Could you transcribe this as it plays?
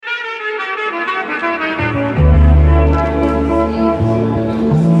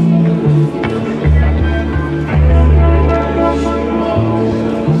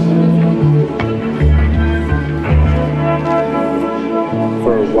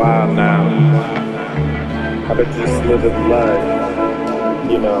while now. I've been just living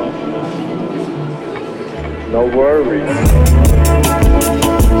life, you know. No worries.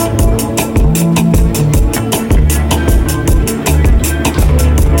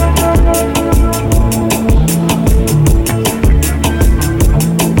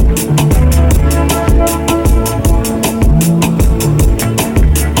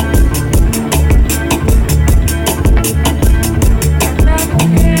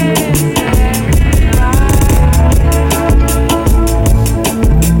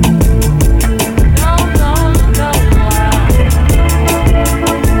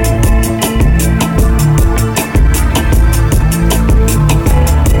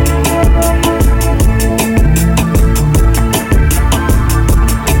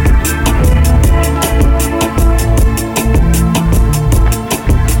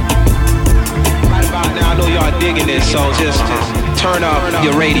 So just turn up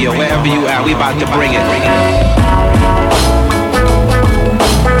your radio wherever you at. We about to bring it.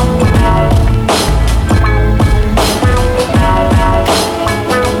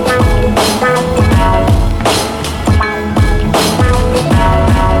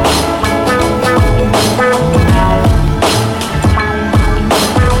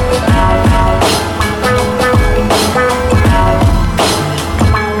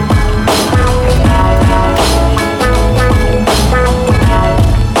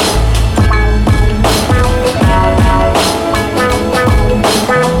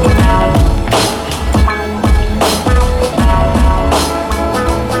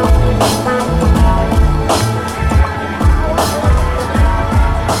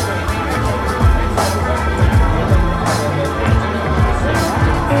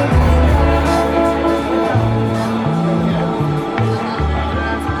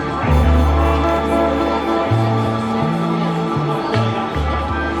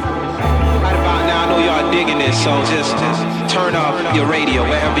 So just turn up your radio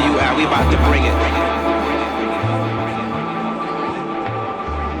wherever you at. We about to bring it.